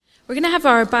We're going to have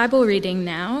our Bible reading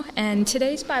now, and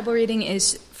today's Bible reading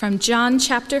is from John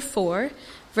chapter 4,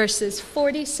 verses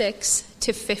 46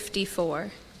 to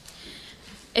 54.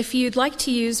 If you'd like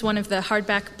to use one of the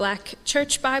hardback black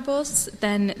church Bibles,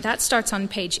 then that starts on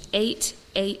page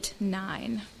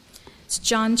 889. It's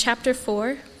John chapter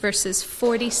 4, verses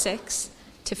 46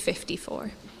 to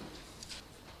 54.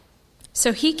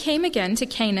 So he came again to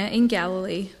Cana in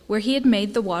Galilee, where he had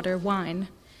made the water wine.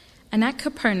 And at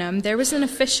Capernaum there was an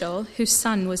official whose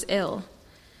son was ill.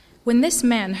 When this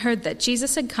man heard that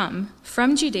Jesus had come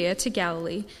from Judea to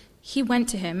Galilee, he went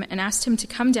to him and asked him to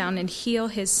come down and heal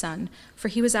his son, for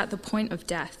he was at the point of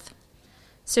death.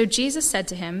 So Jesus said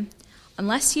to him,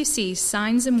 "Unless you see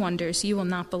signs and wonders, you will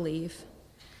not believe."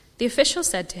 The official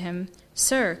said to him,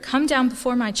 "Sir, come down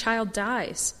before my child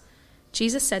dies."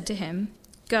 Jesus said to him,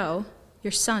 "Go,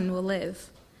 your son will live."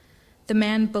 The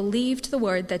man believed the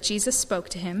word that Jesus spoke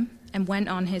to him and went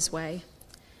on his way.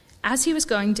 As he was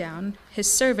going down, his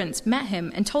servants met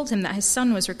him and told him that his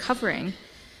son was recovering.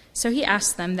 So he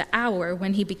asked them the hour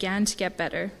when he began to get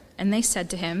better, and they said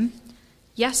to him,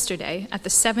 "Yesterday, at the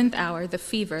 7th hour, the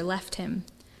fever left him."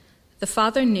 The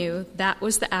father knew that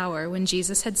was the hour when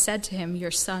Jesus had said to him,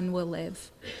 "Your son will live."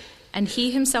 And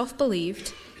he himself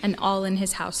believed, and all in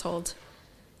his household.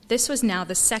 This was now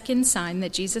the second sign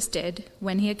that Jesus did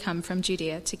when he had come from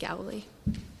Judea to Galilee.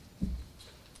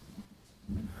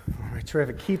 All right,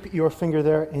 terrific. Keep your finger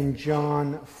there in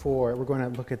John 4. We're going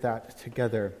to look at that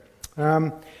together.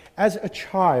 As a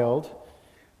child,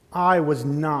 I was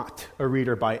not a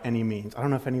reader by any means. I don't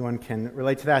know if anyone can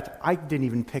relate to that. I didn't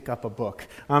even pick up a book.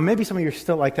 Maybe some of you are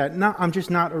still like that. No, I'm just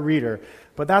not a reader.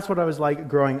 But that's what I was like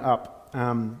growing up.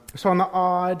 So on the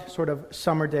odd sort of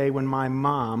summer day when my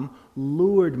mom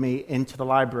lured me into the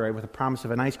library with a promise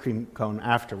of an ice cream cone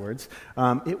afterwards,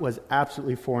 it was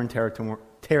absolutely foreign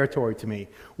territory to me.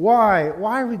 Why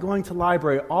are we going to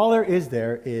library? All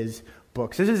there is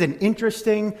books. This isn't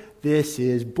interesting. This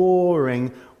is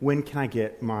boring. When can I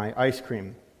get my ice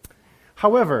cream?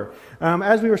 However,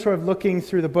 as we were sort of looking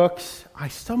through the books, I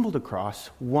stumbled across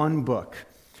one book.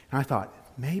 And I thought,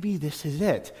 maybe this is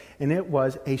it. And it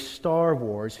was a Star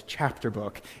Wars chapter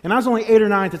book. And I was only 8 or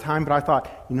 9 at the time, but I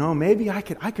thought, maybe I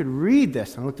could read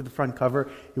this. And I looked at the front cover.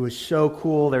 It was so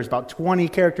cool. There's about 20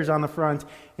 characters on the front.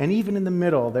 And even in the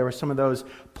middle, there were some of those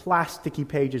plasticky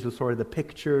pages with sort of the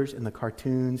pictures and the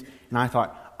cartoons. And I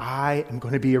thought, I am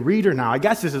going to be a reader now. I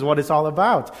guess this is what it's all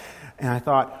about. And I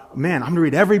thought, man, I'm going to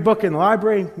read every book in the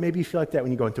library. Maybe you feel like that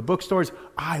when you go into bookstores.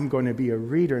 I'm going to be a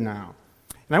reader now.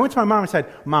 And I went to my mom and said,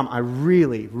 "Mom, I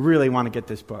really, really want to get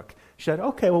this book." She said,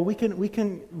 "Okay, well, we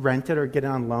can rent it or get it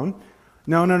on loan."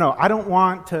 No, I don't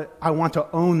want to. I want to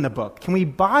own the book. Can we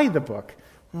buy the book?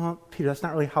 Well, Peter, that's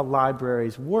not really how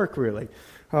libraries work, really.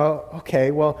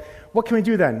 Okay, well, what can we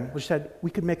do then? Well, she said,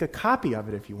 "We could make a copy of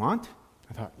it if you want."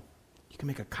 I thought, you can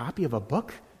make a copy of a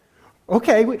book?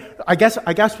 Okay, I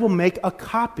guess we'll make a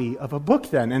copy of a book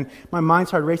then. And my mind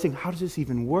started racing. How does this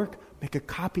even work? Make a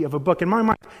copy of a book. In my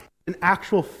mind, an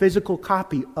actual physical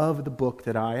copy of the book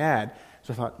that I had.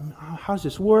 So I thought, how does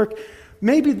this work?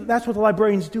 Maybe that's what the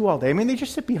librarians do all day. I mean, they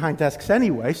just sit behind desks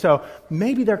anyway, so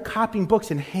maybe they're copying books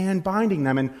and hand binding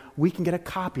them, and we can get a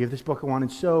copy of this book I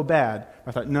wanted so bad.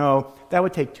 I thought, no, that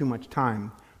would take too much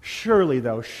time. Surely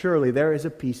there is a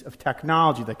piece of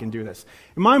technology that can do this.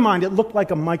 In my mind, it looked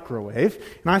like a microwave,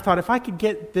 and I thought if I could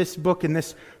get this book in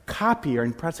this copier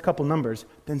and press a couple numbers,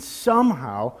 then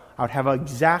somehow I would have an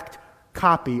exact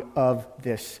copy of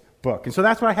this book. And so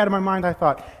that's what I had in my mind. I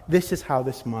thought, this is how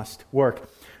this must work.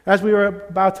 As we were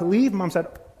about to leave, Mom said,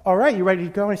 "All right, you ready to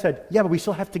go?" And I said, "Yeah, but we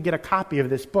still have to get a copy of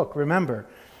this book, remember."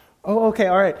 "Oh, okay,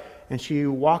 all right." And she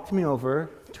walked me over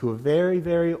to a very,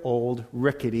 very old,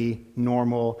 rickety,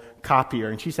 normal copier.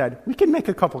 And she said, "We can make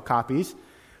a couple copies."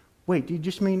 "Wait, do you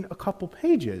just mean a couple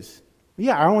pages?"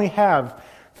 "Yeah, I only have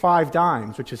 5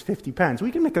 dimes, which is 50 pence.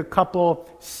 We can make a couple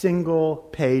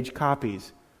single-page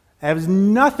copies." That was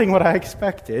nothing what I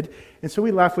expected, and so we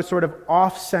left with sort of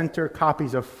off-center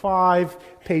copies of 5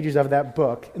 pages of that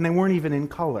book, and they weren't even in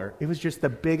color. It was just the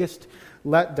biggest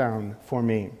letdown for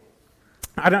me.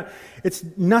 It's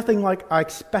nothing like I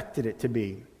expected it to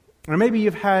be. Or maybe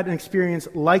you've had an experience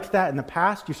like that in the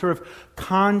past. You sort of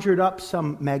conjured up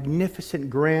some magnificent,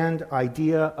 grand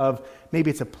idea of maybe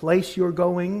it's a place you're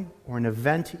going or an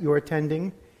event you're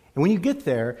attending, and when you get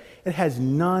there, it has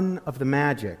none of the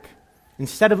magic.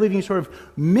 Instead of leaving you sort of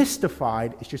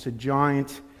mystified, it's just a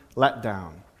giant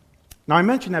letdown. Now, I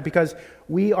mention that because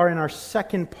we are in our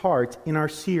second part in our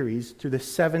series through the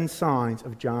 7 signs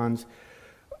of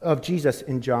Jesus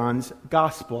in John's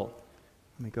Gospel.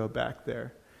 Let me go back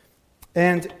there.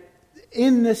 And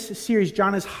In this series,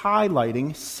 John is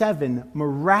highlighting 7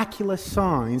 miraculous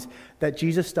signs that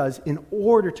Jesus does in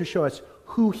order to show us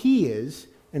who he is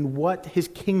and what his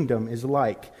kingdom is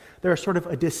like. They're sort of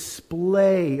a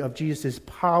display of Jesus'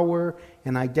 power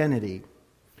and identity.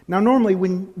 Now, normally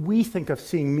when we think of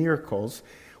seeing miracles,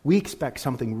 we expect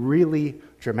something really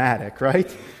dramatic,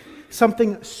 right?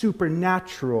 Something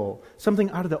supernatural, something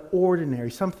out of the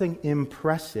ordinary, something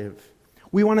impressive.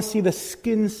 We want to see the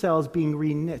skin cells being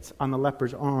reknit on the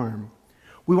leper's arm.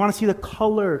 We want to see the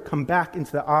color come back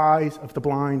into the eyes of the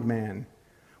blind man.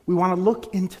 We want to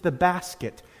look into the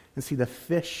basket and see the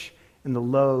fish and the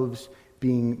loaves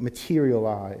being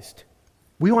materialized.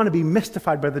 We want to be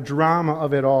mystified by the drama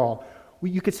of it all.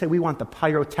 You could say we want the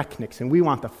pyrotechnics and we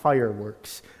want the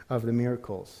fireworks of the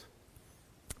miracles.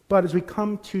 But as we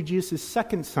come to Jesus'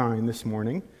 second sign this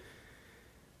morning,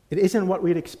 it isn't what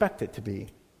we'd expect it to be.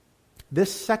 This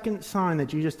second sign that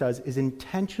Jesus does is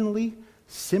intentionally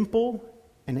simple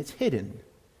and it's hidden.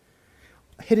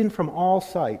 Hidden from all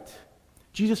sight.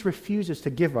 Jesus refuses to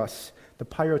give us the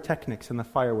pyrotechnics and the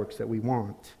fireworks that we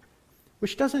want.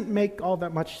 Which doesn't make all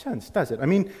that much sense, does it? I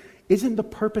mean, isn't the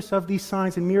purpose of these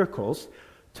signs and miracles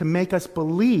to make us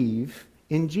believe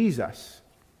in Jesus?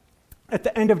 At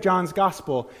the end of John's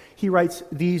gospel, he writes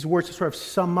these words to sort of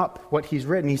sum up what he's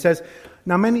written. He says,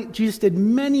 "Now Jesus did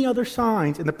many other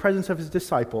signs in the presence of his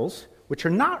disciples, which are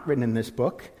not written in this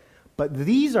book, but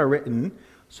these are written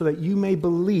so that you may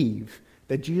believe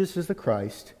that Jesus is the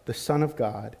Christ, the Son of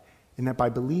God, and that by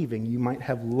believing you might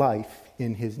have life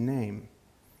in his name."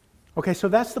 Okay, so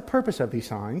that's the purpose of these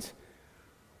signs.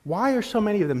 Why are so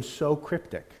many of them so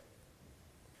cryptic?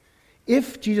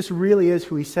 If Jesus really is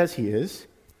who he says he is,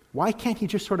 why can't he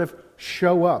just sort of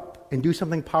show up and do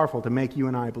something powerful to make you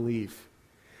and I believe?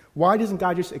 Why doesn't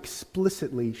God just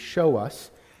explicitly show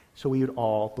us so we would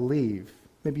all believe?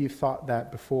 Maybe you've thought that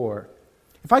before.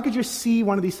 If I could just see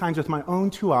one of these signs with my own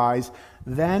 2 eyes,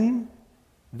 then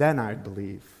I'd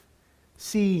believe.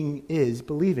 Seeing is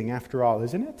believing after all,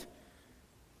 isn't it?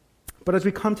 But as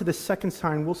we come to the second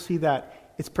sign, we'll see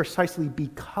that it's precisely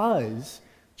because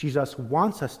Jesus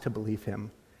wants us to believe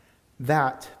him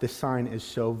that the sign is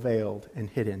so veiled and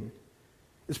hidden.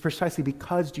 It's precisely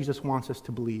because Jesus wants us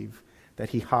to believe that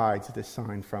he hides this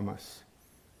sign from us.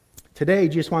 Today,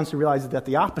 Jesus wants to realize that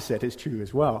the opposite is true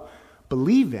as well.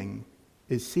 Believing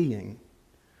is seeing.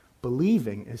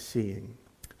 Believing is seeing.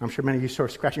 I'm sure many of you sort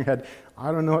of scratching your head,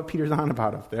 I don't know what Peter's on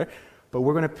about up there. But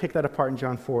we're going to pick that apart in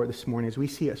John 4 this morning as we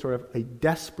see a sort of a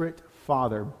desperate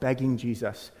father begging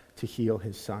Jesus to heal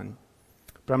his son.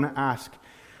 But I'm going to ask,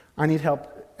 I need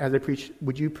help as I preach.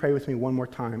 Would you pray with me one more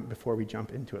time before we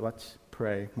jump into it? Let's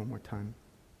pray one more time.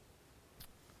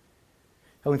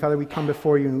 Heavenly Father, we come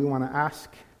before you and we want to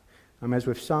ask, as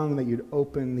we've sung, that you'd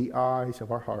open the eyes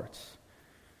of our hearts.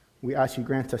 We ask you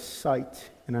grant us sight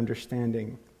and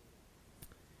understanding.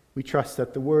 We trust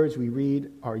that the words we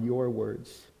read are your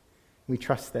words. We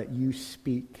trust that you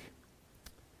speak.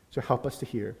 So help us to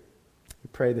hear. We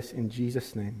pray this in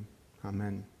Jesus' name.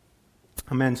 Amen.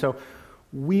 Amen. So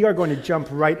we are going to jump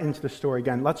right into the story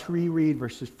again. Let's reread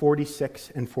verses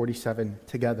 46 and 47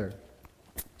 together.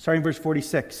 Starting verse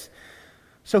 46.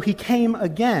 So he came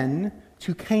again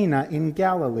to Cana in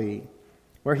Galilee,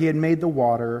 where he had made the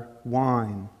water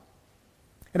wine.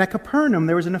 And at Capernaum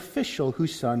there was an official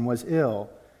whose son was ill.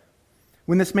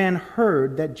 When this man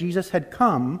heard that Jesus had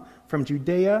come from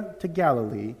Judea to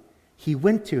Galilee, he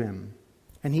went to him,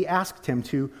 and he asked him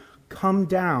to come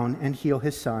down and heal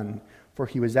his son, for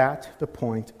he was at the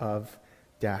point of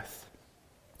death.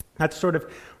 Now, to sort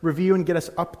of review and get us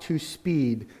up to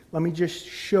speed, let me just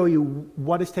show you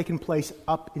what has taken place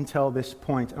up until this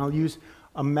point. And I'll use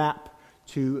a map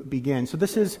to begin. So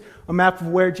this is a map of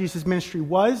where Jesus' ministry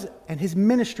was, and his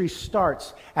ministry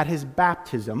starts at his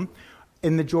baptism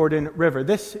in the Jordan River.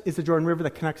 This is the Jordan River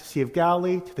that connects the Sea of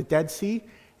Galilee to the Dead Sea,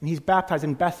 and he's baptized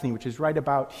in Bethany, which is right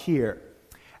about here.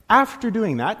 After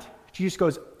doing that, Jesus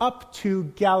goes up to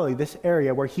Galilee, this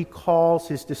area where he calls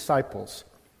his disciples.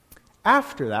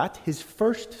 After that, his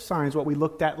first sign is what we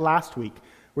looked at last week,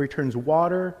 where he turns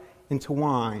water into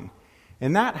wine.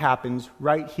 And that happens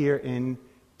right here in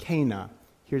Cana.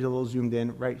 Here's a little zoomed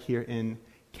in, right here in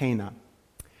Cana.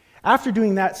 After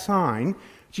doing that sign,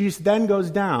 Jesus then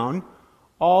goes down,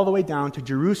 all the way down to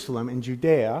Jerusalem in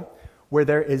Judea, where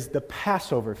there is the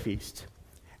Passover feast.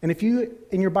 And if you,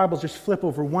 in your Bibles, just flip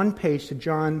over one page to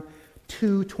John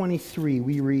 2:23,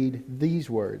 we read these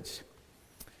words.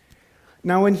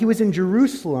 Now when he was in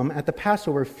Jerusalem at the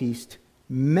Passover feast,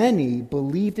 many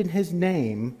believed in his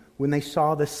name when they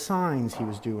saw the signs he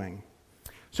was doing.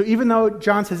 So even though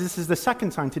John says this is the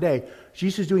second sign today,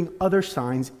 Jesus is doing other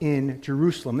signs in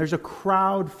Jerusalem. There's a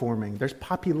crowd forming. There's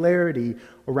popularity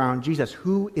around Jesus.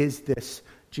 Who is this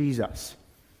Jesus?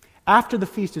 After the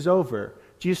feast is over,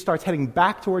 Jesus starts heading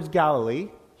back towards Galilee.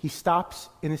 He stops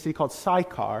in a city called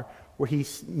Sychar, where he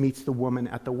meets the woman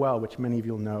at the well, which many of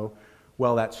you will know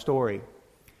well that story.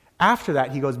 After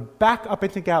that, he goes back up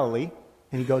into Galilee,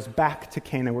 and he goes back to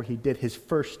Cana, where he did his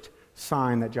first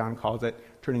sign that John calls it,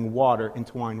 turning water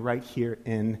into wine right here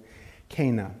in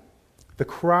Cana. The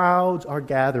crowds are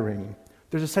gathering.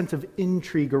 There's a sense of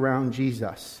intrigue around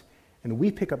Jesus. And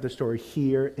we pick up the story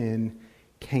here in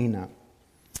Cana.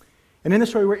 And in the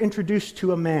story, we're introduced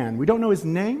to a man. We don't know his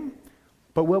name,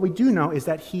 but what we do know is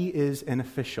that he is an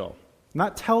official. And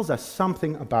that tells us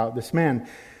something about this man.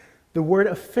 The word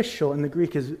official in the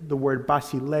Greek is the word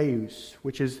basileus,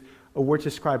 which is a word to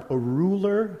describe a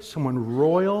ruler, someone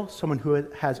royal, someone who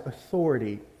has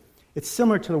authority. It's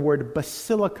similar to the word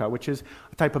basilica, which is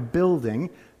a type of building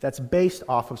that's based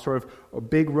off of sort of a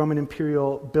big Roman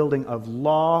imperial building of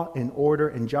law and order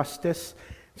and justice.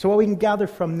 So what we can gather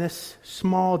from this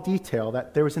small detail,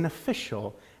 that there was an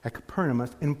official at Capernaum, an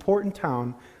important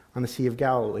town on the Sea of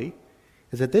Galilee,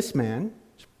 is that this man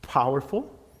is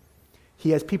powerful.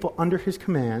 He has people under his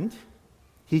command.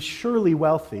 He's surely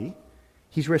wealthy.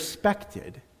 He's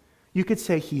respected. You could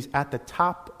say he's at the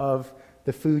top of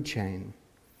the food chain,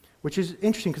 which is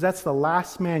interesting because that's the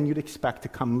last man you'd expect to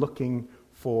come looking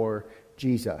for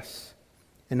Jesus,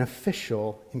 an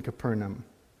official in Capernaum.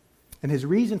 And his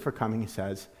reason for coming, he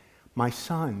says, my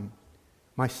son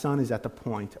is at the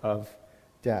point of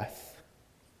death.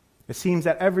 It seems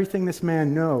that everything this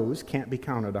man knows can't be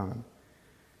counted on.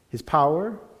 His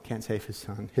power can't save his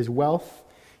son. His wealth,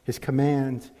 his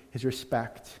command, his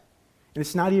respect. And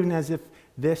it's not even as if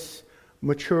this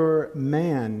mature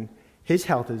man, his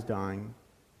health is dying.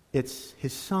 It's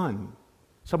his son,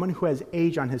 someone who has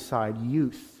age on his side,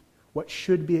 youth. What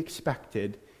should be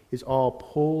expected is all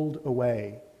pulled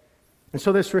away. And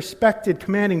so this respected,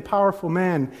 commanding, powerful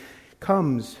man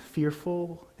comes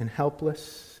fearful and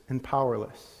helpless and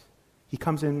powerless. He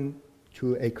comes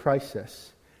into a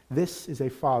crisis. This is a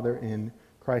father in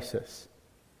crisis.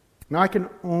 Now, I can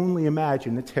only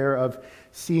imagine the terror of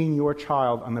seeing your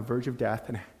child on the verge of death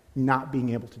and not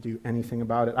being able to do anything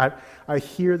about it. I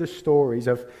hear the stories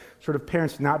of sort of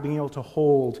parents not being able to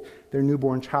hold their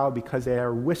newborn child because they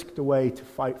are whisked away to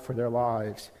fight for their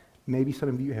lives. Maybe some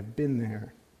of you have been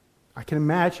there. I can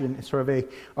imagine sort of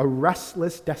a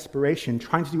restless desperation,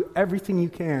 trying to do everything you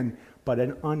can, but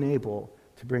unable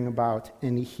to bring about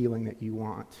any healing that you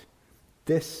want.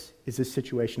 This is the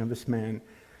situation of this man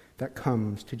that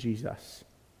comes to Jesus.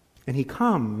 And he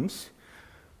comes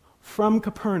from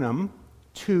Capernaum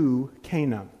to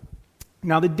Cana.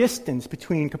 Now, the distance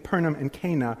between Capernaum and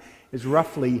Cana is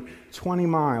roughly 20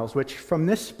 miles, which from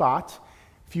this spot,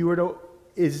 if you were to,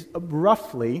 is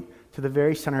roughly to the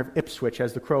very center of Ipswich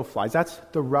as the crow flies. That's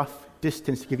the rough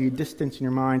distance, to give you distance in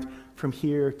your mind from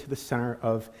here to the center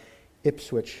of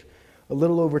Ipswich. A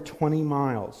little over 20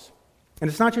 miles. And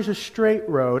it's not just a straight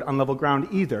road on level ground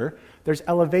either. There's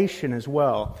elevation as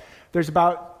well. There's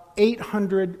about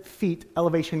 800 feet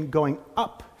elevation going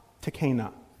up to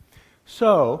Cana.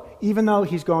 So, even though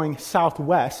he's going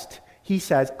southwest, he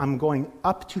says, I'm going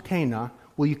up to Cana.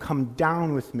 Will you come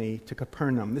down with me to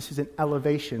Capernaum? This is an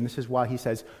elevation. This is why he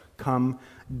says, come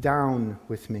down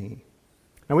with me.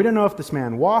 Now, we don't know if this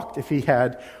man walked, if he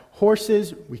had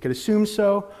horses. We could assume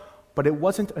so. But it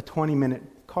wasn't a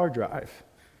 20-minute car drive.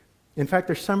 In fact,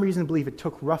 there's some reason to believe it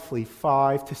took roughly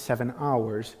 5 to 7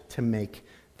 hours to make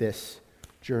this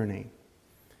journey.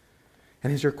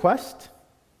 And his request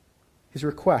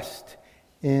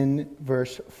in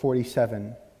verse 47.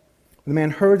 When the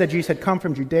man heard that Jesus had come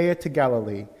from Judea to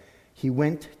Galilee, he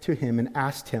went to him and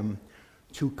asked him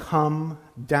to come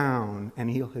down and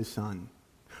heal his son.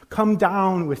 Come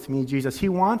down with me, Jesus. He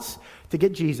wants to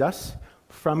get Jesus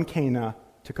from Cana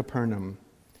to Capernaum.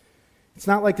 It's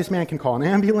not like this man can call an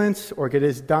ambulance or get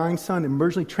his dying son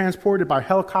emergently transported by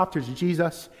helicopter to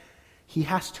Jesus. He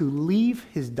has to leave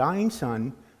his dying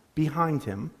son behind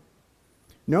him.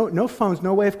 No phones,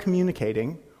 no way of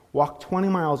communicating. Walk 20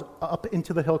 miles up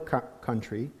into the hill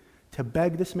country to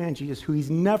beg this man, Jesus, who he's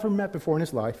never met before in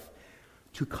his life,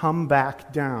 to come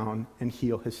back down and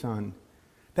heal his son.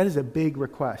 That is a big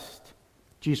request.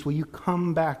 Jesus, will you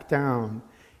come back down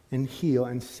and heal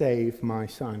and save my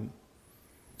son?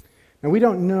 Now, we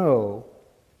don't know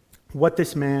what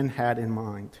this man had in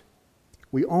mind.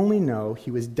 We only know he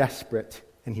was desperate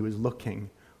and he was looking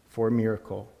for a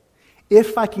miracle.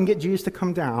 If I can get Jesus to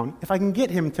come down, if I can get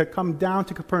him to come down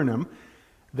to Capernaum,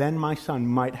 then my son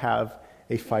might have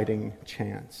a fighting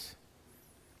chance.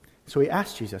 So he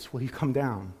asked Jesus, will you come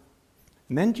down?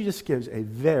 And then Jesus gives a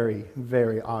very,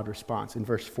 very odd response in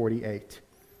verse 48.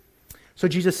 So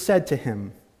Jesus said to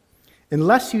him,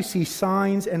 unless you see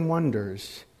signs and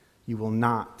wonders, you will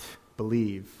not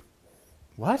believe.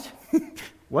 What?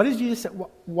 What did Jesus say?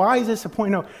 Why is this a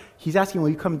point? No, he's asking, will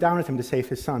you come down with him to save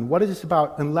his son? What is this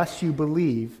about unless you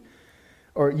believe,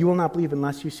 or you will not believe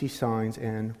unless you see signs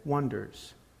and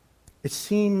wonders? It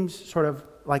seems sort of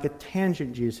like a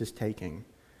tangent Jesus is taking.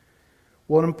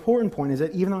 Well, an important point is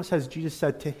that even though it says Jesus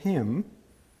said to him,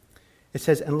 it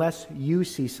says, unless you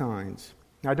see signs.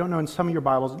 Now, I don't know, in some of your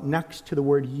Bibles, next to the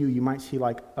word you might see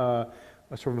like a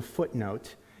sort of a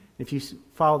footnote. If you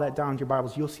follow that down to your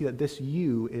Bibles, you'll see that this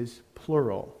you is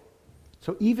plural.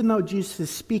 So even though Jesus is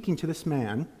speaking to this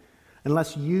man,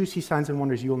 unless you see signs and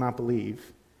wonders, you will not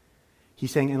believe.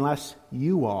 He's saying, unless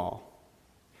you all,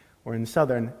 or in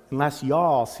Southern, unless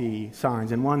y'all see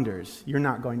signs and wonders, you're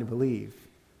not going to believe.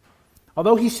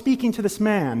 Although he's speaking to this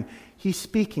man, he's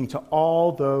speaking to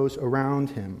all those around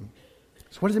him.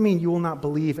 So what does it mean, you will not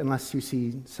believe unless you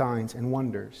see signs and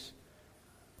wonders?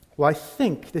 Well, I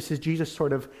think this is Jesus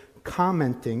sort of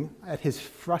commenting at his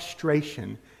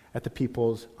frustration at the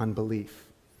people's unbelief.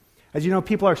 As you know,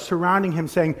 people are surrounding him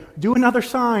saying, do another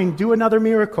sign, do another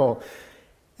miracle.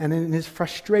 And in his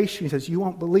frustration, he says, you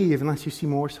won't believe unless you see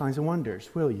more signs and wonders,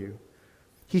 will you?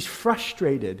 He's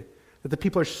frustrated that the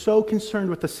people are so concerned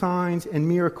with the signs and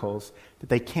miracles that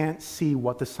they can't see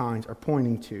what the signs are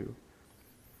pointing to.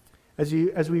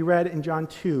 As we read in John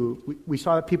 2, we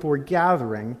saw that people were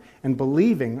gathering and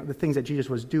believing the things that Jesus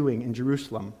was doing in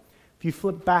Jerusalem. If you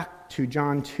flip back to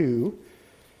John 2,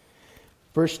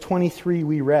 verse 23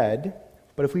 we read,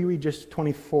 but if we read just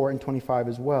 24 and 25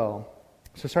 as well.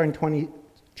 So starting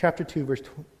chapter 2,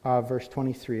 verse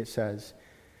 23, it says,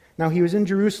 now he was in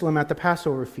Jerusalem at the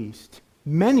Passover feast.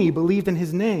 Many believed in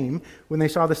his name when they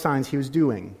saw the signs he was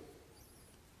doing.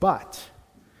 But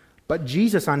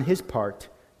Jesus on his part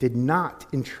did not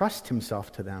entrust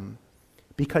himself to them,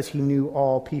 because he knew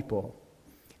all people,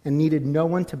 and needed no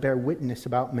one to bear witness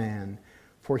about man,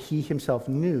 for he himself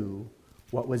knew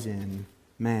what was in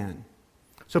man.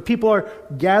 So people are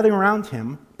gathering around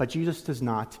him, but Jesus does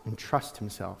not entrust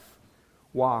himself.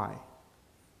 Why?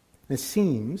 It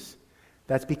seems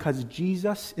that's because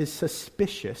Jesus is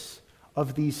suspicious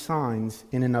of these signs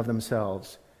in and of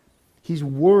themselves. He's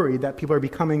worried that people are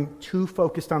becoming too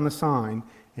focused on the sign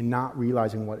and not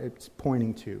realizing what it's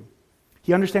pointing to.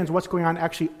 He understands what's going on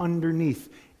actually underneath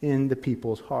in the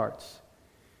people's hearts.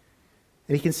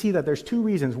 And he can see that there's two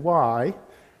reasons why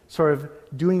sort of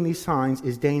doing these signs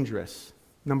is dangerous.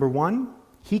 Number one,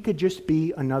 he could just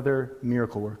be another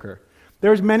miracle worker.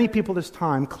 There's many people this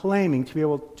time claiming to be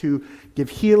able to give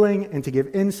healing and to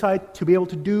give insight, to be able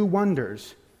to do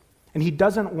wonders. And he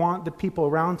doesn't want the people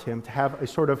around him to have a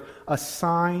sort of a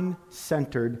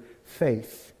sign-centered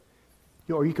faith.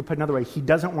 Or you could put it another way, he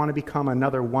doesn't want to become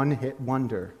another one-hit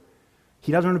wonder.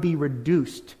 He doesn't want to be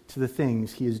reduced to the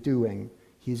things he is doing.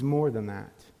 He's more than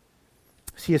that.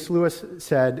 C.S. Lewis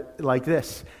said like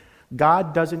this,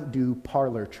 God doesn't do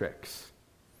parlor tricks.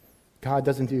 God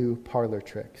doesn't do parlor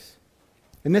tricks.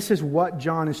 And this is what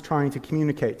John is trying to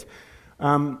communicate.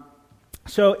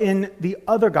 So in the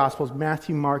other Gospels,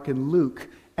 Matthew, Mark, and Luke,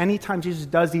 anytime Jesus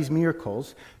does these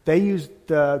miracles, they use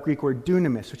the Greek word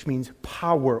dunamis, which means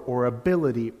power or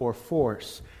ability or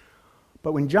force.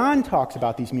 But when John talks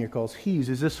about these miracles, he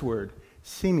uses this word,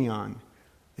 semeion.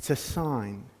 It's a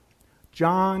sign.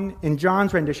 In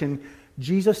John's rendition,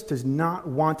 Jesus does not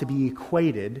want to be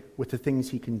equated with the things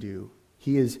he can do.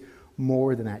 He is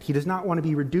more than that. He does not want to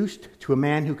be reduced to a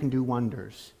man who can do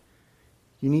wonders.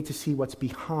 You need to see what's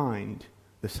behind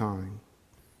the sign.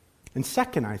 And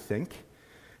second, I think,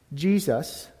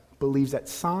 Jesus believes that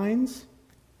signs,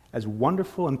 as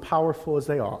wonderful and powerful as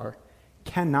they are,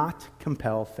 cannot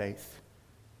compel faith.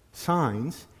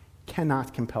 Signs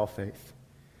cannot compel faith.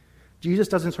 Jesus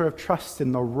doesn't sort of trust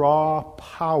in the raw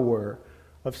power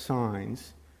of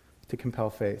signs to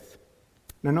compel faith.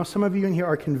 And I know some of you in here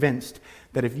are convinced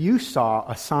that if you saw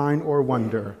a sign or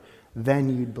wonder,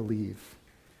 then you'd believe.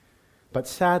 But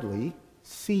sadly,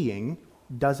 seeing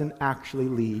doesn't actually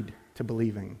lead to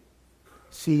believing.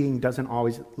 Seeing doesn't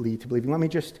always lead to believing. Let me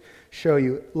just show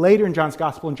you. Later in John's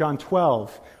Gospel, in John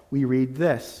 12, we read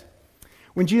this.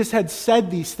 When Jesus had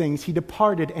said these things, he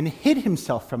departed and hid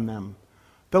himself from them.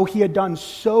 Though he had done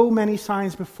so many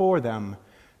signs before them,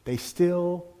 they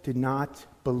still did not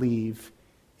believe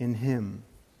in him.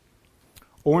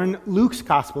 Or in Luke's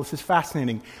Gospel, this is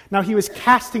fascinating. Now he was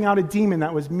casting out a demon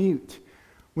that was mute.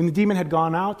 When the demon had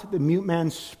gone out, the mute man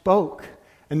spoke,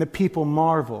 and the people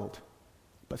marveled.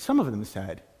 But some of them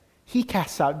said, "He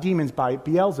casts out demons by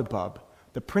Beelzebub,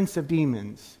 the prince of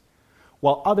demons,"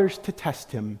 while others, to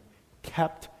test him,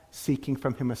 kept seeking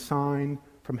from him a sign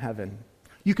from heaven.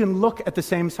 You can look at the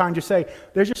same sign, just say,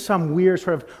 there's just some weird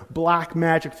sort of black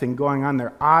magic thing going on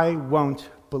there. I won't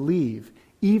believe,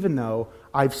 even though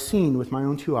I've seen with my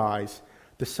own two eyes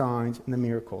the signs and the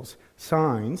miracles.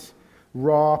 Signs, the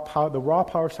raw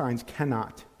power of signs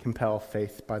cannot compel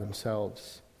faith by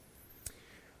themselves.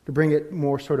 To bring it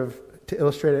more sort of, to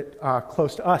illustrate it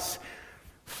close to us,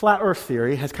 flat earth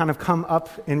theory has kind of come up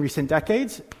in recent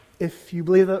decades. If you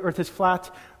believe the earth is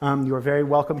flat, you are very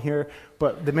welcome here,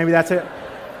 but maybe that's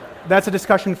a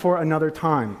discussion for another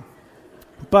time.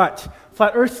 But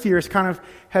flat earth theorists kind of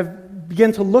have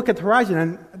begun to look at the horizon,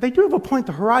 and they do have a point.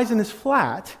 The horizon is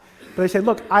flat, but they say,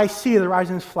 look, I see the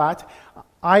horizon is flat.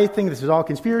 I think this is all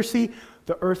conspiracy.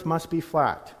 The earth must be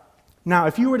flat. Now,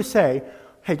 if you were to say,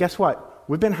 hey, guess what?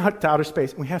 We've been out to outer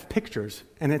space, and we have pictures,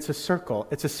 and it's a circle,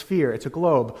 it's a sphere, it's a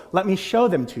globe. Let me show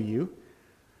them to you.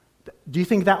 Do you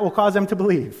think that will cause them to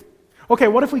believe? Okay,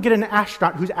 what if we get an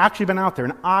astronaut who's actually been out there,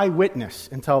 an eyewitness,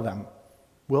 and tell them?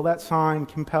 Will that sign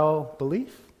compel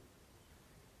belief?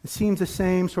 It seems the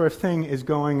same sort of thing is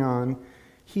going on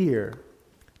here.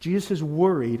 Jesus is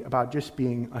worried about just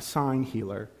being a sign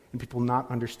healer and people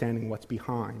not understanding what's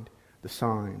behind the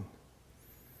sign.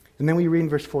 And then we read in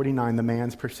verse 49, the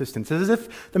man's persistence. It's as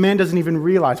if the man doesn't even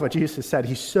realize what Jesus has said.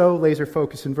 He's so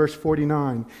laser-focused. In verse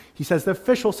 49, he says, the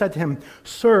official said to him,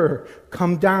 "Sir,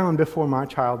 come down before my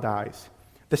child dies."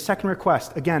 The second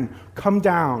request, again, come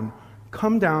down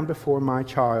before my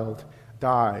child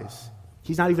dies.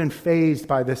 He's not even fazed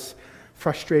by this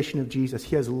frustration of Jesus.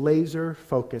 He has laser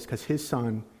focus because his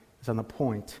son is on the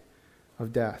point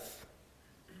of death.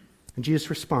 And Jesus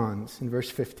responds in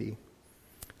verse 50.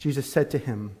 Jesus said to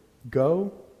him,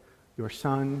 "Go, your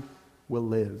son will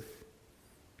live."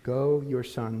 Go, your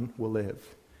son will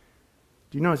live.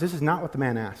 Do you notice this is not what the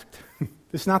man asked?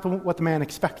 This is not what the man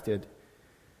expected.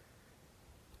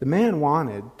 The man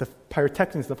wanted, the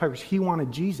pyrotechnist, the pipers, he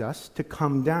wanted Jesus to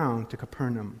come down to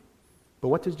Capernaum. But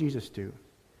what does Jesus do?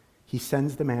 He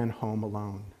sends the man home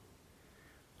alone.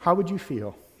 How would you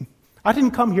feel? I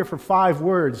didn't come here for 5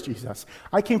 words, Jesus.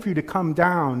 I came for you to come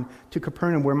down to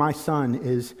Capernaum where my son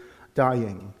is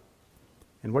dying.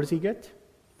 And what does he get?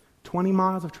 20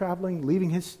 miles of traveling, leaving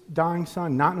his dying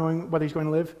son, not knowing whether he's going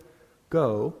to live.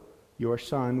 Go, your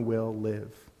son will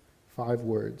live. 5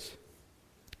 words.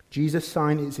 Jesus'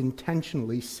 sign is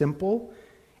intentionally simple,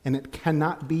 and it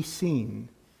cannot be seen.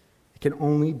 It can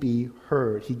only be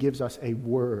heard. He gives us a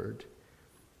word.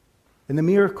 And the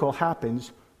miracle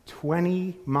happens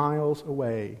 20 miles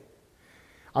away.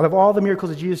 Out of all the miracles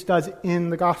that Jesus does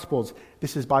in the Gospels,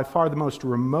 this is by far the most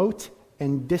remote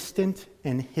and distant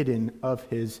and hidden of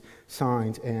his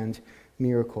signs and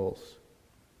miracles.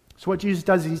 So what Jesus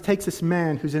does is he takes this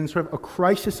man who's in sort of a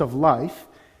crisis of life,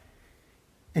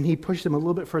 and he pushes him a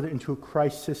little bit further into a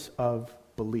crisis of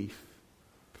belief.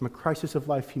 From a crisis of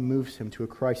life, he moves him to a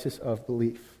crisis of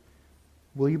belief.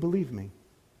 Will you believe me?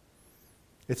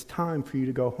 It's time for you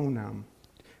to go home now.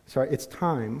 It's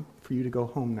time for you to go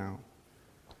home now.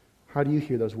 How do you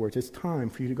hear those words? It's time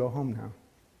for you to go home now.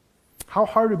 How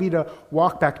hard it would be to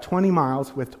walk back 20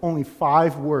 miles with only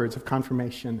 5 words of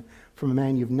confirmation from a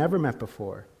man you've never met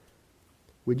before.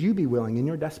 Would you be willing, in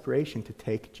your desperation, to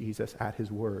take Jesus at his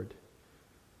word?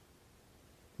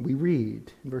 We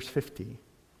read in verse 50,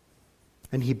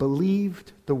 and he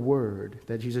believed the word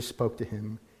that Jesus spoke to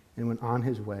him and went on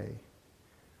his way.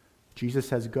 Jesus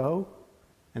says, go,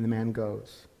 and the man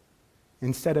goes.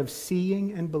 Instead of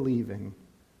seeing and believing,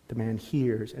 the man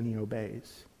hears and he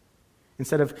obeys.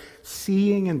 Instead of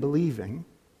seeing and believing,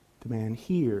 the man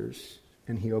hears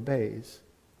and he obeys.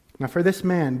 Now for this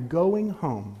man, going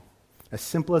home, as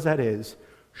simple as that is,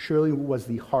 surely was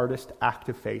the hardest act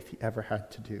of faith he ever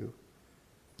had to do.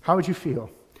 How would you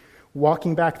feel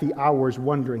walking back the hours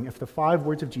wondering if the 5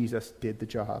 words of Jesus did the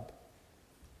job?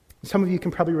 Some of you can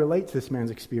probably relate to this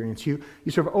man's experience. You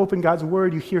sort of open God's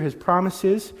word, you hear his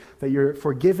promises that you're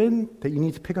forgiven, that you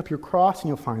need to pick up your cross and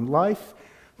you'll find life.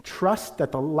 Trust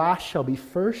that the last shall be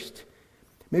first.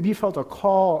 Maybe you felt a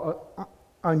call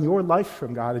on your life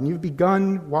from God and you've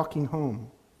begun walking home.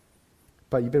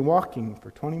 But you've been walking for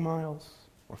 20 miles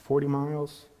or 40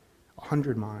 miles,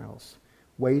 100 miles,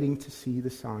 waiting to see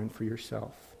the sign for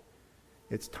yourself.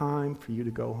 It's time for you to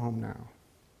go home now.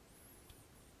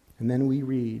 And then we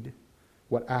read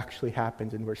what actually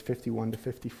happens in verse 51 to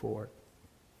 54.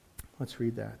 Let's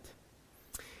read that.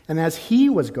 And as he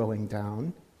was going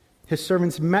down, his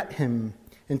servants met him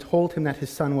and told him that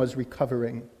his son was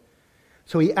recovering.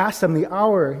 So he asked them the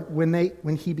hour when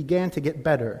he began to get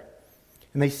better.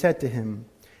 And they said to him,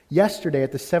 "Yesterday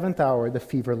at the 7th hour the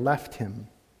fever left him."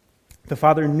 The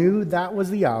father knew that was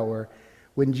the hour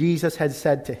when Jesus had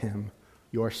said to him,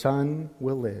 "Your son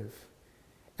will live."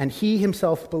 And he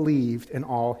himself believed, in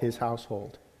all his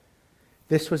household.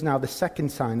 This was now the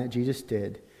second sign that Jesus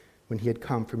did when he had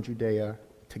come from Judea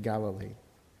to Galilee.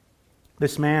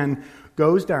 This man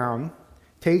goes down,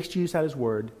 takes Jesus at his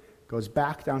word, goes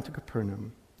back down to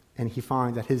Capernaum, and he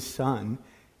finds that his son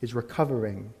is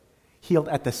recovering, healed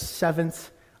at the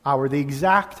 7th hour, the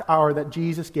exact hour that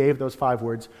Jesus gave those 5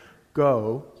 words,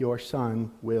 "Go, your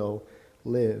son will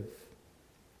live."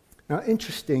 Now,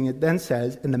 interesting, it then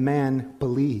says, and the man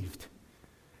believed.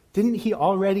 Didn't he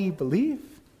already believe?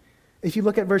 If you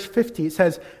look at verse 50, it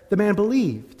says, the man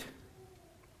believed.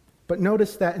 But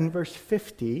notice that in verse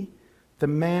 50, the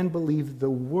man believed the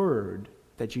word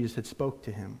that Jesus had spoke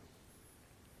to him.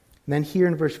 And then here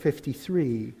in verse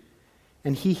 53,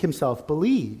 and he himself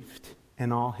believed,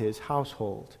 and all his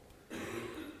household.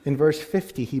 In verse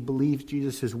 50, he believes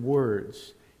Jesus'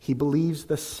 words. He believes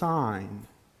the sign.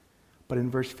 But in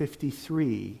verse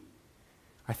 53,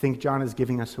 I think John is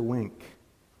giving us a wink.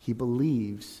 He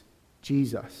believes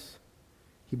Jesus.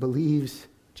 He believes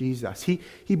Jesus.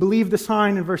 He believed the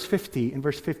sign in verse 50. In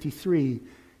verse 53,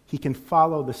 he can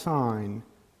follow the sign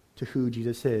to who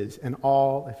Jesus is, and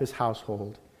all of his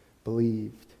household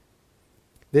believed.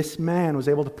 This man was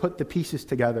able to put the pieces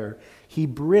together. He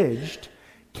bridged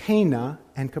Cana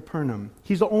and Capernaum.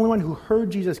 He's the only one who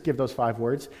heard Jesus give those 5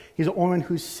 words. He's the only one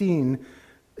who's seen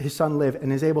his son live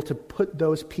and is able to put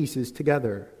those pieces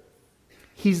together.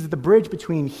 He's the bridge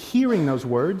between hearing those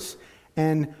words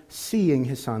and seeing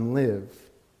his son live.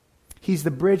 He's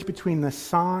the bridge between the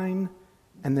sign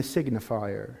and the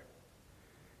signifier.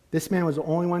 This man was the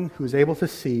only one who was able to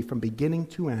see from beginning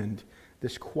to end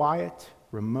this quiet,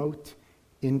 remote,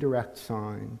 indirect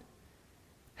sign.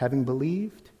 Having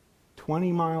believed,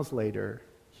 20 miles later,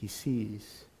 he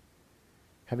sees.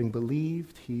 Having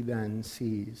believed, he then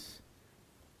sees.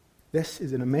 This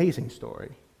is an amazing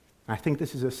story. I think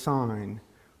this is a sign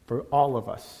for all of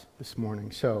us this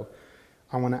morning. So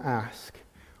I want to ask,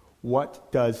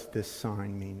 what does this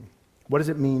sign mean? What does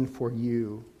it mean for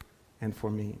you and for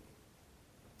me?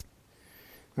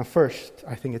 Now first,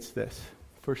 I think it's this.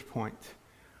 First point.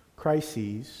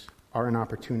 Crises are an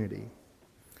opportunity.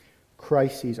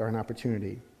 Crises are an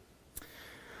opportunity.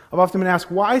 I've often been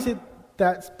asked, why is it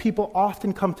that people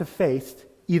often come to faith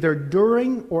either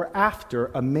during or after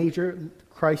a major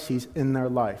crisis in their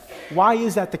life? Why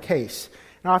is that the case?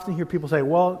 And I often hear people say,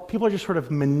 well, people are just sort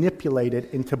of manipulated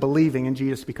into believing in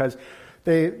Jesus because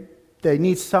they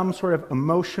need some sort of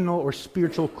emotional or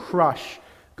spiritual crutch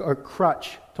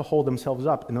to hold themselves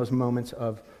up in those moments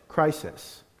of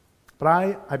crisis. But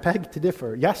I beg to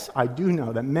differ. Yes, I do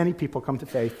know that many people come to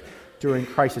faith during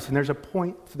crisis, and there's a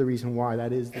point to the reason why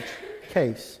that is the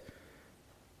case.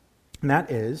 And that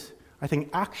is, I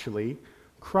think actually,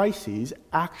 crises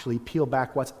actually peel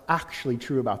back what's actually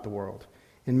true about the world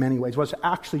in many ways, what's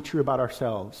actually true about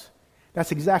ourselves.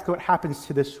 That's exactly what happens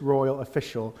to this royal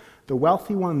official, the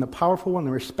wealthy one, the powerful one,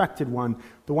 the respected one,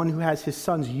 the one who has his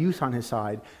son's youth on his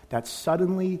side, that's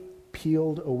suddenly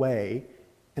peeled away,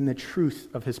 and the truth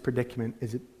of his predicament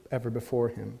is ever before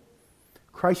him.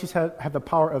 Crises have the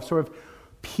power of sort of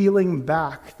peeling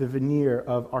back the veneer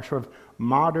of our sort of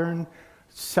modern,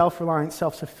 self-reliant,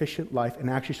 self-sufficient life and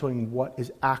actually showing what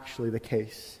is actually the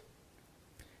case.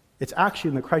 It's actually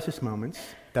in the crisis moments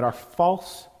that our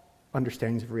false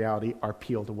understandings of reality are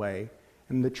peeled away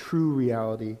and the true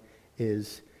reality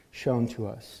is shown to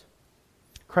us.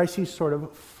 Crises sort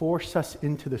of force us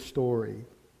into the story.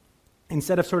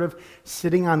 Instead of sort of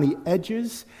sitting on the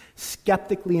edges,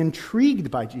 skeptically intrigued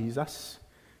by Jesus,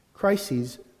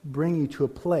 crises bring you to a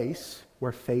place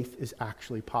where faith is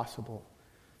actually possible.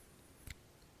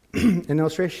 An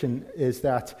illustration is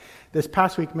that this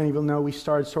past week, many of you know, we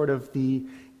started sort of the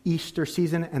Easter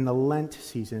season and the Lent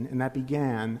season, and that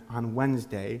began on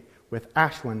Wednesday with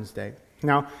Ash Wednesday.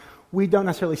 Now, we don't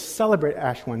necessarily celebrate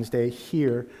Ash Wednesday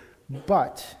here,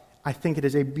 but I think it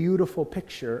is a beautiful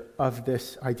picture of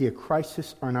this idea,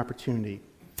 crisis or an opportunity.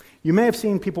 You may have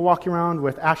seen people walking around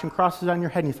with ashen crosses on your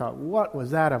head, and you thought, what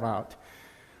was that about?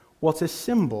 Well, it's a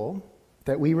symbol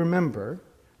that we remember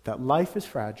that life is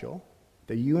fragile,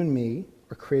 that you and me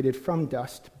are created from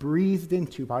dust, breathed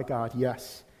into by God,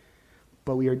 yes,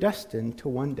 but we are destined to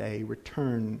one day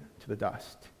return to the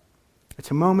dust.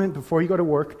 It's a moment before you go to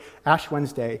work, Ash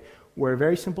Wednesday, where a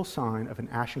very simple sign of an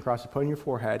ashen cross is put on your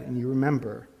forehead, and you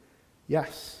remember,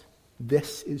 yes,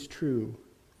 this is true.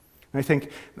 And I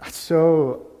think, that's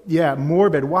so,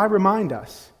 morbid. Why remind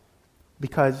us?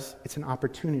 Because it's an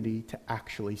opportunity to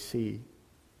actually see.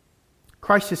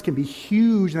 Crises can be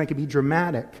huge and they can be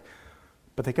dramatic,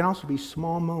 but they can also be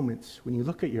small moments when you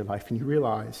look at your life and you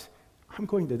realize, I'm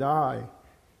going to die,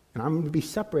 and I'm going to be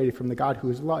separated from the God who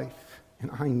is life,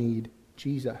 and I need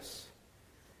Jesus.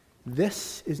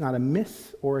 This is not a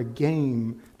myth or a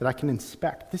game that I can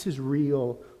inspect. This is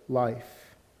real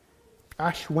life.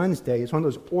 Ash Wednesday is one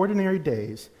of those ordinary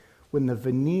days when the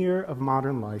veneer of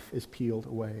modern life is peeled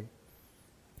away.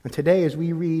 And today, as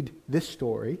we read this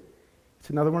story,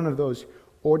 it's another one of those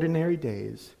ordinary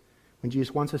days when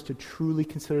Jesus wants us to truly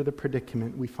consider the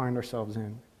predicament we find ourselves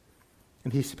in.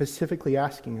 And he's specifically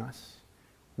asking us,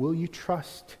 will you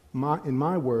trust in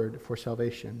my word for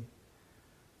salvation?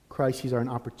 Crises are an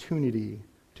opportunity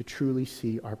to truly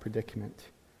see our predicament.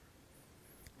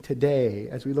 Today,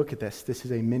 as we look at this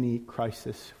is a mini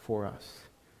crisis for us.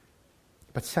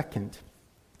 But second,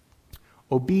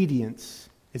 obedience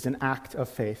is an act of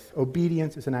faith.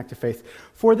 Obedience is an act of faith.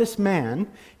 For this man,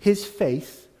 his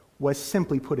faith was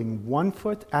simply putting one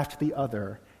foot after the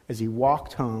other as he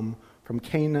walked home from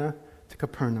Cana to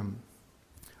Capernaum.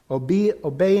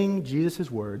 Obeying Jesus'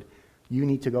 word, you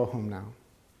need to go home now.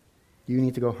 You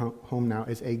need to go home now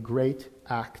is a great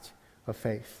act of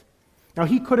faith. Now,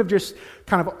 he could have just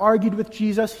kind of argued with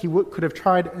Jesus. He could have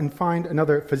tried and find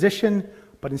another physician,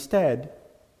 but instead,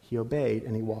 he obeyed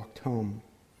and he walked home.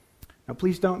 Now,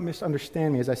 please don't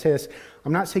misunderstand me as I say this.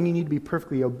 I'm not saying you need to be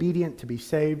perfectly obedient to be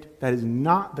saved. That is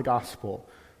not the gospel.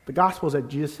 The gospel is that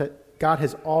Jesus said God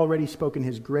has already spoken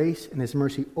his grace and his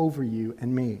mercy over you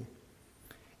and me.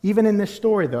 Even in this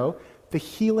story, though, the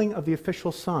healing of the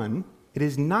official son, it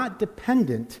is not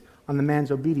dependent on the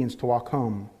man's obedience to walk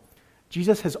home.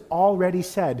 Jesus has already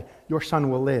said, your son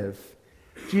will live.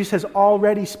 Jesus has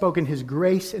already spoken his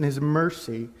grace and his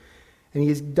mercy, and he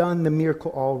has done the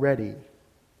miracle already.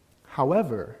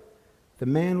 However, the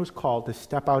man was called to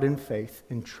step out in faith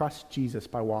and trust Jesus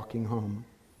by walking home.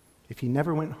 If he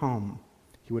never went home,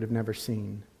 he would have never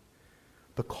seen.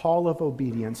 The call of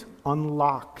obedience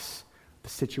unlocks the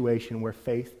situation where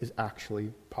faith is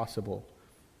actually possible.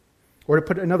 Or to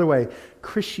put it another way,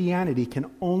 Christianity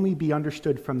can only be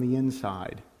understood from the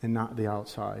inside and not the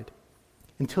outside.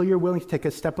 Until you're willing to take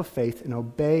a step of faith and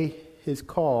obey his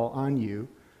call on you,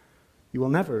 you will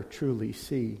never truly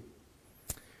see.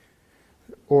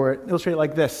 Or illustrate it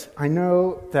like this. I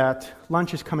know that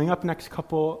lunch is coming up next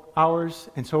couple hours,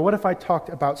 and so what if I talked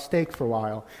about steak for a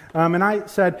while? And I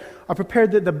said, I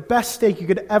prepared the best steak you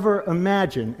could ever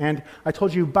imagine. And I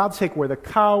told you about steak, where the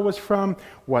cow was from,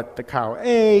 what the cow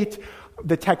ate,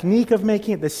 the technique of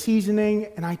making it, the seasoning,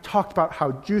 and I talked about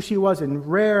how juicy it was and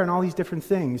rare and all these different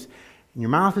things. And your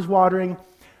mouth is watering,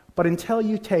 but until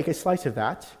you take a slice of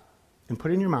that and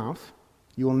put it in your mouth,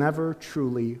 you will never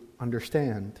truly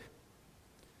understand.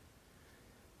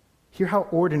 Hear how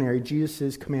ordinary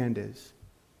Jesus' command is.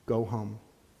 Go home.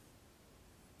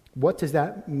 What does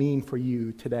that mean for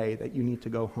you today that you need to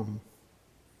go home?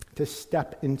 To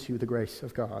step into the grace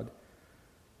of God.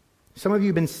 Some of you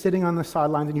have been sitting on the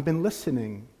sidelines and you've been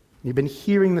listening. You've been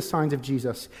hearing the signs of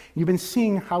Jesus. You've been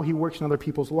seeing how he works in other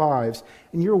people's lives.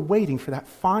 And you're waiting for that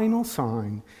final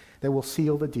sign that will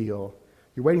seal the deal.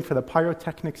 You're waiting for the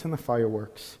pyrotechnics and the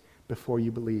fireworks before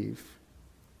you believe.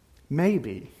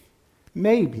 Maybe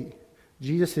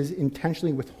Jesus is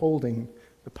intentionally withholding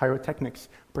the pyrotechnics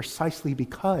precisely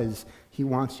because he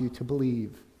wants you to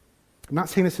believe. I'm not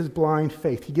saying this is blind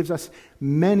faith. He gives us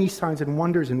many signs and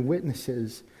wonders and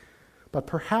witnesses, but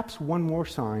perhaps one more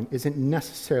sign isn't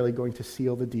necessarily going to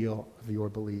seal the deal of your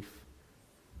belief.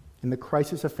 In the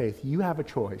crisis of faith, you have a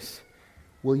choice.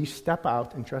 Will you step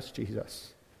out and trust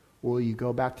Jesus? Or will you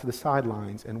go back to the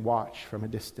sidelines and watch from a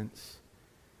distance?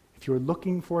 If you're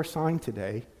looking for a sign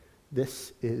today,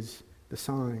 this is the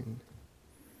sign.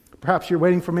 Perhaps you're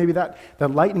waiting for maybe that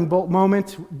lightning bolt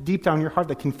moment deep down in your heart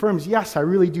that confirms, yes, I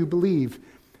really do believe.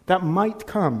 That might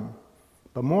come.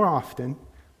 But more often,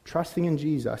 trusting in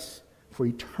Jesus for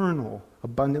eternal,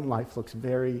 abundant life looks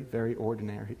very, very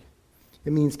ordinary.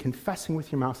 It means confessing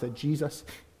with your mouth that Jesus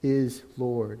is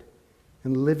Lord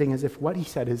and living as if what he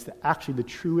said is actually the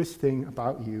truest thing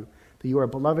about you, that you are a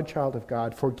beloved child of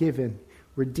God, forgiven,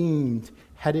 redeemed,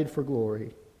 headed for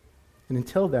glory. And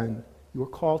until then, you are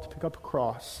called to pick up a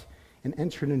cross and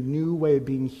enter in a new way of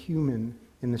being human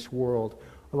in this world,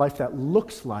 a life that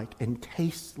looks like and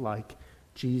tastes like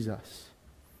Jesus.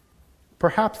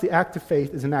 Perhaps the act of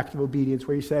faith is an act of obedience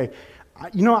where you say,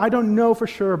 I don't know for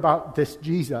sure about this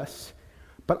Jesus,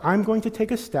 but I'm going to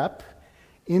take a step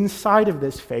inside of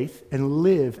this faith and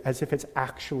live as if it's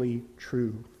actually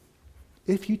true.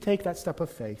 If you take that step of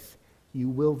faith, you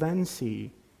will then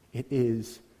see it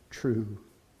is true.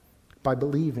 By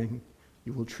believing,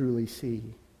 you will truly see.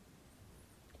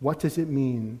 What does it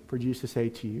mean for Jesus to say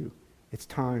to you, it's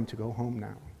time to go home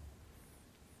now?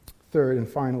 Third and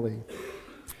finally,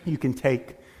 you can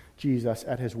take Jesus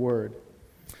at his word.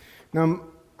 Now,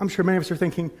 I'm sure many of us are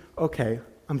thinking, okay,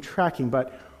 I'm tracking,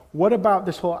 but what about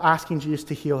this whole asking Jesus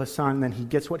to heal his son, and then he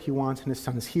gets what he wants and his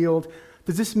son is healed?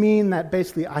 Does this mean that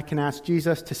basically I can ask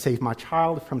Jesus to save my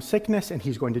child from sickness and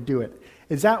he's going to do it?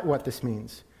 Is that what this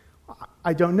means?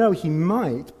 I don't know, he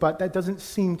might, but that doesn't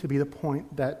seem to be the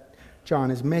point that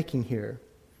John is making here.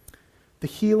 The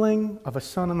healing of a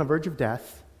son on the verge of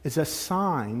death is a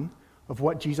sign of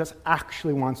what Jesus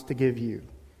actually wants to give you.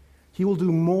 He will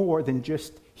do more than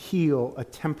just heal a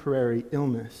temporary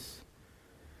illness.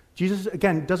 Jesus,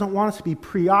 again, doesn't want us to be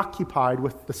preoccupied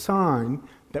with the sign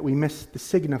that we missed the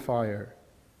signifier.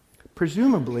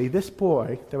 Presumably, this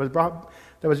boy that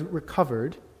was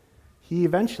recovered, he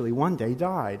eventually one day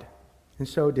died, and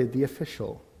so did the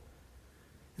official.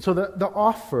 And so the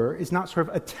offer is not sort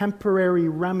of a temporary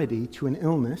remedy to an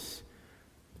illness.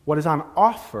 What is on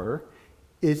offer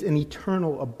is an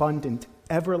eternal, abundant,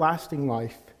 everlasting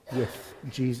life with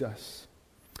Jesus.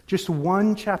 Just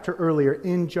one chapter earlier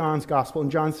in John's Gospel, in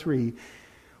John 3,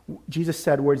 Jesus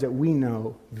said words that we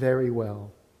know very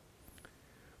well.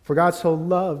 For God so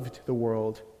loved the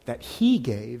world that he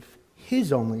gave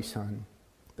his only Son,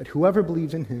 that whoever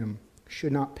believes in him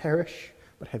should not perish,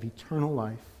 but have eternal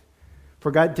life.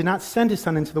 For God did not send his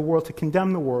Son into the world to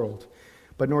condemn the world,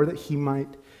 but in order that it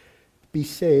might be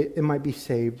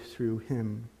saved through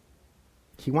him.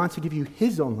 He wants to give you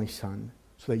his only Son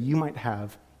so that you might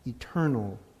have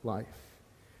eternal life,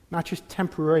 not just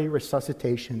temporary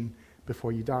resuscitation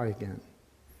before you die again.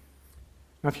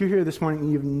 Now, if you're here this morning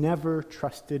and you've never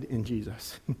trusted in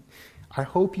Jesus, I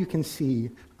hope you can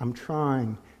see I'm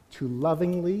trying to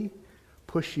lovingly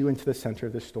push you into the center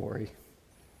of the story.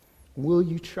 Will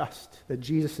you trust that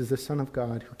Jesus is the Son of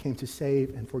God who came to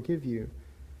save and forgive you?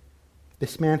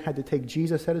 This man had to take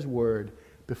Jesus at his word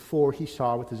before he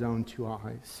saw with his own two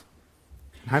eyes.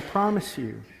 And I promise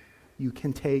you, you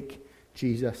can take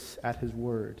Jesus at his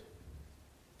word.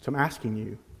 So I'm asking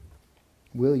you,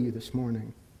 will you this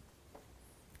morning?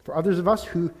 For others of us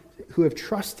who have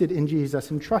trusted in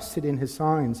Jesus and trusted in his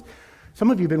signs,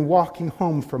 some of you have been walking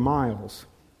home for miles,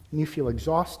 and you feel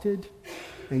exhausted,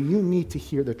 and you need to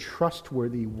hear the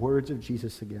trustworthy words of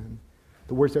Jesus again,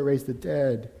 the words that raise the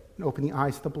dead and open the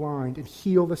eyes of the blind and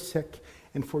heal the sick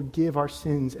and forgive our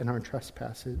sins and our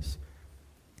trespasses.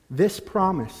 This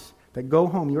promise that go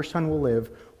home, your son will live,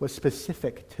 was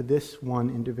specific to this one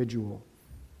individual.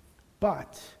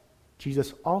 But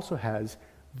Jesus also has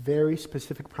very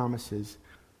specific promises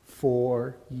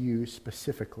for you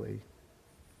specifically.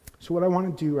 So what I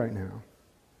want to do right now,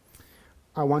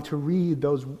 I want to read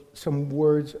some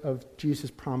words of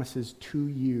Jesus' promises to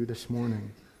you this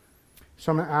morning.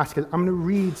 So I'm going to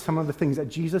read some of the things that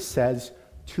Jesus says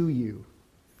to you.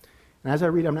 And as I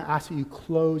read, I'm going to ask that you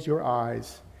close your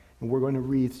eyes, and we're going to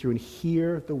read through and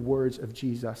hear the words of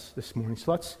Jesus this morning.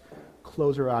 So let's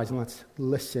close our eyes and let's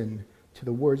listen to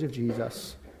the words of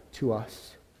Jesus to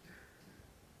us.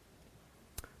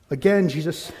 Again,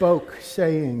 Jesus spoke,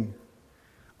 saying,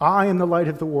 I am the light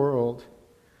of the world.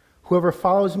 Whoever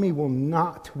follows me will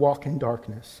not walk in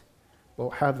darkness, but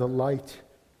will have the light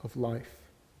of life.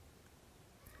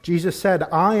 Jesus said,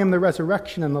 I am the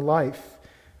resurrection and the life.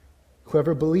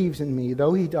 Whoever believes in me,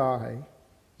 though he die,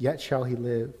 yet shall he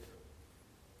live.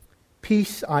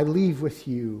 Peace I leave with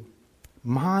you.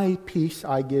 My peace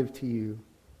I give to you.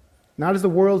 Not as the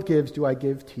world gives do I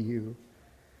give to you.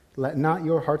 Let not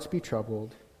your hearts be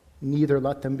troubled, neither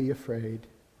let them be afraid.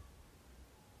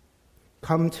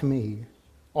 Come to me,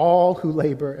 all who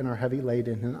labor and are heavy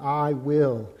laden, and I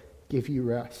will give you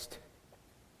rest.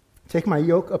 Take my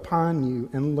yoke upon you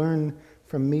and learn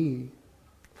from me,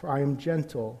 for I am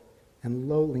gentle and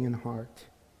lowly in heart,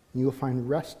 and you will find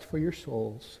rest for your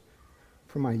souls,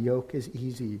 for my yoke is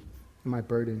easy and my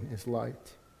burden is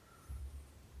light.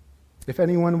 If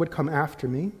anyone would come after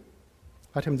me,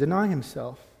 let him deny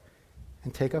himself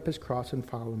and take up his cross and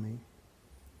follow me.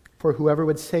 For whoever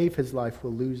would save his life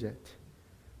will lose it,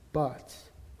 but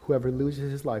whoever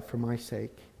loses his life for my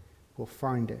sake will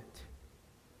find it.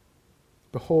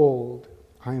 Behold,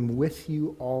 I am with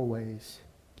you always,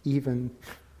 even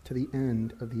to the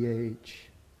end of the age.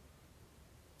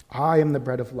 I am the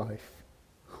bread of life.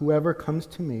 Whoever comes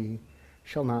to me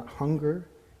shall not hunger,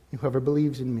 and whoever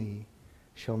believes in me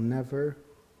shall never,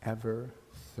 ever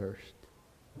thirst.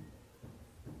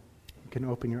 You can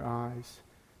open your eyes.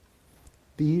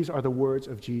 These are the words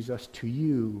of Jesus to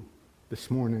you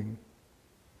this morning.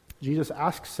 Jesus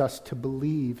asks us to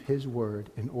believe his word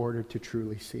in order to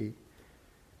truly see.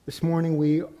 This morning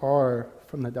we are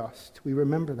from the dust. We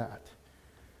remember that.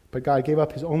 But God gave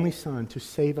up his only Son to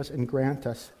save us and grant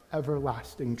us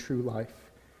everlasting true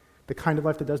life, the kind of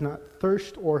life that does not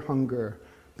thirst or hunger,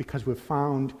 because we've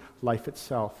found life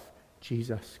itself,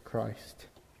 Jesus Christ.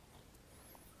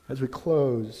 As we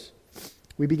close,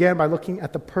 we began by looking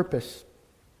at the purpose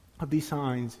of these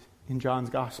signs in John's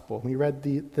Gospel. We read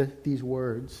these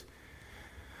words.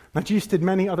 Now Jesus did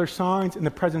many other signs in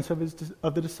the presence of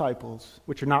the disciples,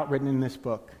 which are not written in this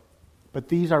book, but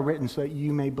these are written so that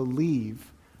you may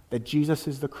believe that Jesus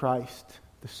is the Christ,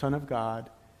 the Son of God,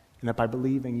 and that by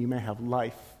believing you may have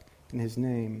life in his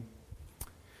name.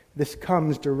 This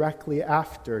comes directly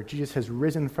after Jesus has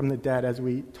risen from the dead, as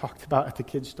we talked about at the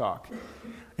kids' talk.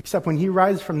 Except when he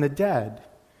rises from the dead,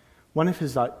 one of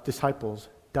his disciples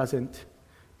doesn't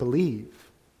believe.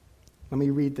 Let me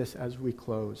read this as we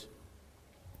close.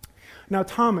 Now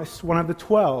Thomas, one of the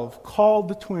 12, called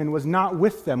the twin, was not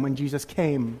with them when Jesus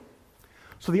came.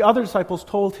 So the other disciples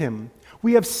told him,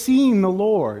 "We have seen the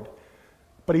Lord."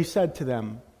 But he said to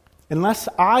them, "Unless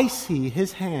I see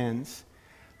his hands,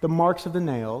 the marks of the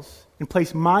nails, and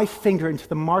place my finger into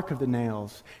the mark of the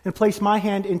nails, and place my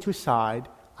hand into his side,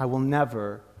 I will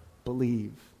never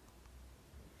believe."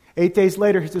 8 days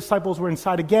later, his disciples were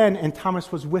inside again, and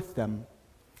Thomas was with them.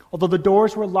 Although the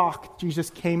doors were locked, Jesus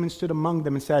came and stood among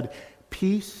them and said,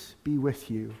 "Peace be with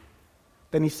you."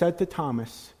 Then he said to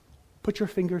Thomas, "Put your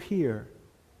finger here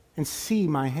and see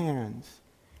my hands,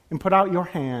 and put out your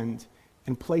hand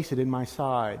and place it in my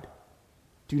side.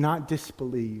 Do not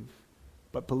disbelieve,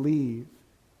 but believe."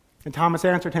 And Thomas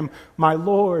answered him, "My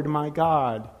Lord, my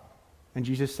God." And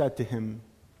Jesus said to him,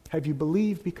 "Have you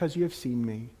believed because you have seen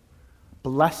me?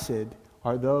 Blessed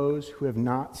are those who have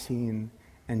not seen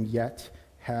and yet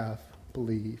have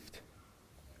believed."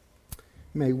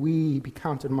 May we be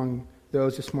counted among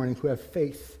those this morning who have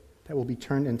faith that will be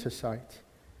turned into sight.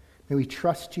 May we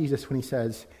trust Jesus when he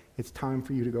says, "It's time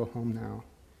for you to go home now."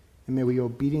 And may we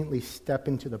obediently step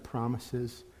into the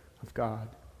promises of God.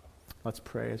 Let's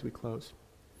pray as we close.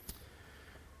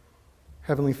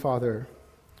 Heavenly Father,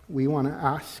 we want to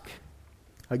ask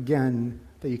again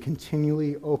that you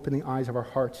continually open the eyes of our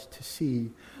hearts to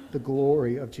see the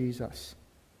glory of Jesus.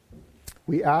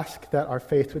 We ask that our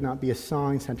faith would not be a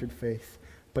sign-centered faith,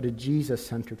 but a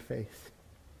Jesus-centered faith.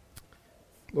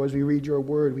 Lord, as we read your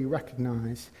word, we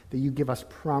recognize that you give us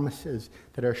promises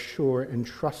that are sure and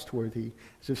trustworthy,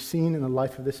 as we've seen in the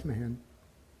life of this man.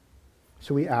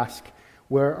 So we ask,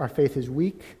 where our faith is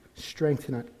weak,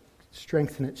 strengthen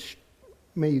it.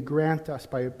 May you grant us,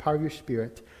 by the power of your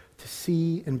Spirit, to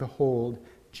see and behold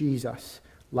Jesus,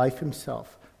 life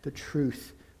himself, the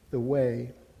truth, the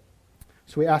way.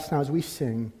 So we ask now as we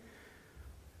sing,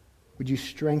 would you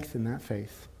strengthen that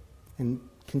faith and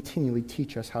continually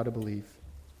teach us how to believe?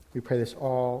 We pray this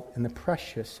all in the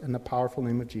precious and the powerful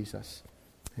name of Jesus.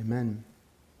 Amen.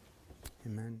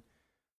 Amen.